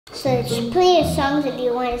So just play your songs if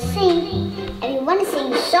you want to sing. If you want to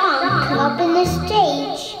sing a song, come up in the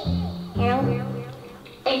stage,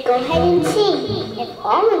 and go ahead and sing. If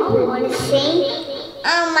all of you want to sing,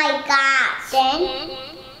 oh my gosh,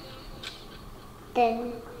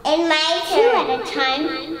 then in my turn at a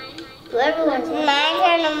time. Everyone's my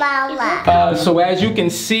turn, Amalah. So as you can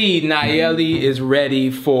see, Nayely is ready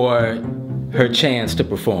for her chance to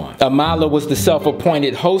perform. Amalah was the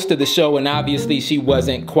self-appointed host of the show, and obviously she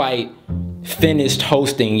wasn't quite finished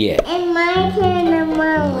hosting yet. And my turn,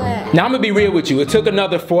 Amalah. Now I'm gonna be real with you. It took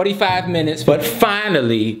another 45 minutes, but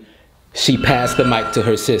finally she passed the mic to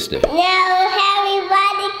her sister. Now,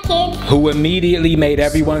 everybody, kids. Who immediately made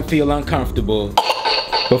everyone feel uncomfortable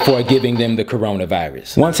before giving them the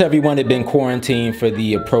coronavirus. Once everyone had been quarantined for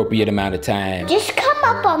the appropriate amount of time, just come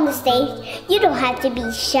up on the stage. You don't have to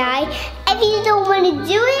be shy. If you don't want to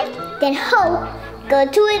do it, then go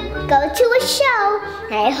to a show.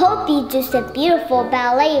 And I hope you do some beautiful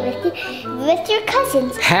ballet with your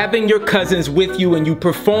cousins. Having your cousins with you and you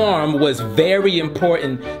perform was very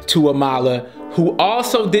important to Amalah, who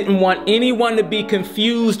also didn't want anyone to be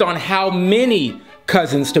confused on how many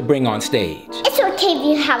cousins to bring on stage. It's okay if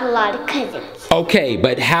you have a lot of cousins. Okay,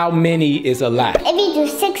 but how many is a lot? If you do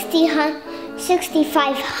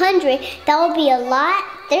 6,500, that will be a lot.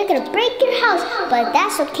 They're gonna break your house, but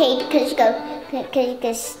that's okay because you can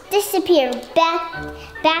disappear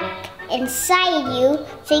back inside you,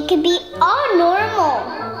 so you can be all normal.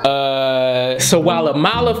 So while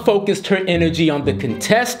Amalah focused her energy on the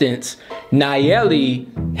contestants, Nayely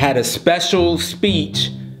had a special speech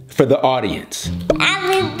for the audience.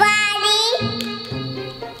 Everybody,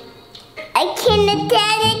 I can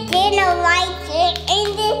attend dinner right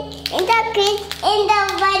in the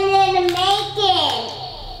one making.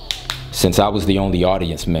 Since I was the only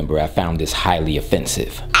audience member, I found this highly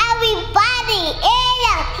offensive. Everybody in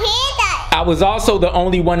the theater. I was also the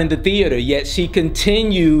only one in the theater, yet she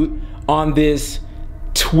continued on this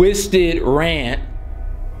twisted rant,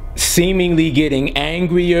 seemingly getting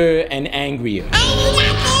angrier and angrier.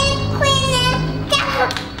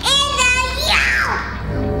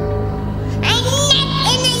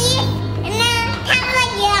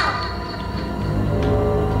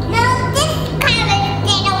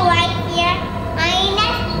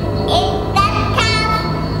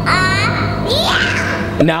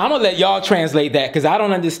 Now, I'm gonna let y'all translate that because I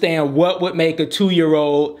don't understand what would make a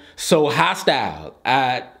 2-year-old so hostile.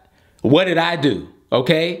 What did I do,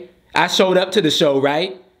 okay? I showed up to the show,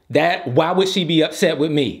 right? Why would she be upset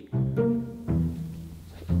with me?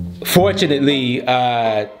 Fortunately,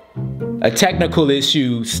 a technical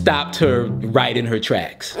issue stopped her right in her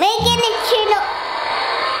tracks.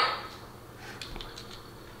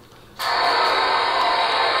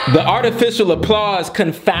 The artificial applause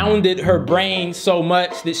confounded her brain so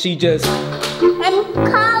much that she just... I'm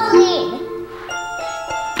calling.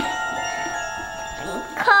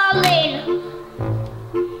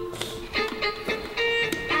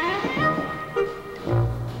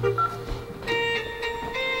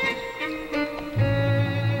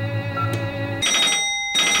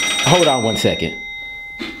 Hold on one second.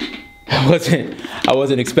 I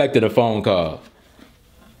wasn't expecting a phone call.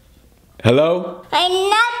 Hello? I'm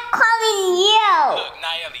not calling you. Look,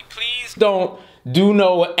 Nayely, please don't do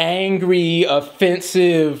no angry,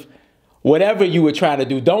 offensive, whatever you were trying to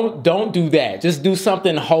do. Don't do that. Just do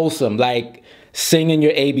something wholesome, like singing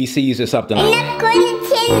your ABCs or something like that. I'm not going to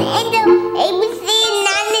sing the ABC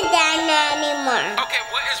anymore. Okay,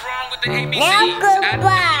 what is wrong with the ABCs? Now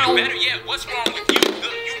goodbye. What's wrong with you?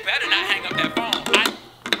 You better not hang up that phone.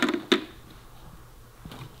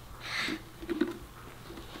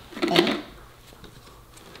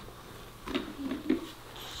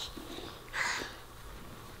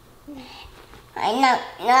 I know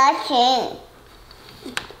nothing.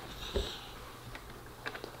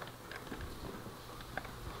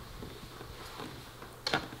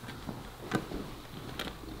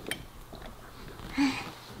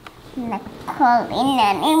 I'm not calling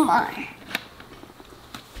anymore.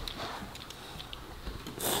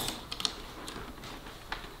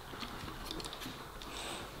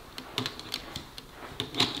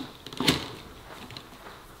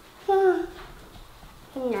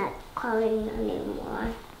 I'm not calling anymore.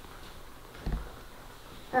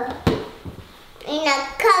 I'm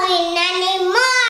not calling anymore.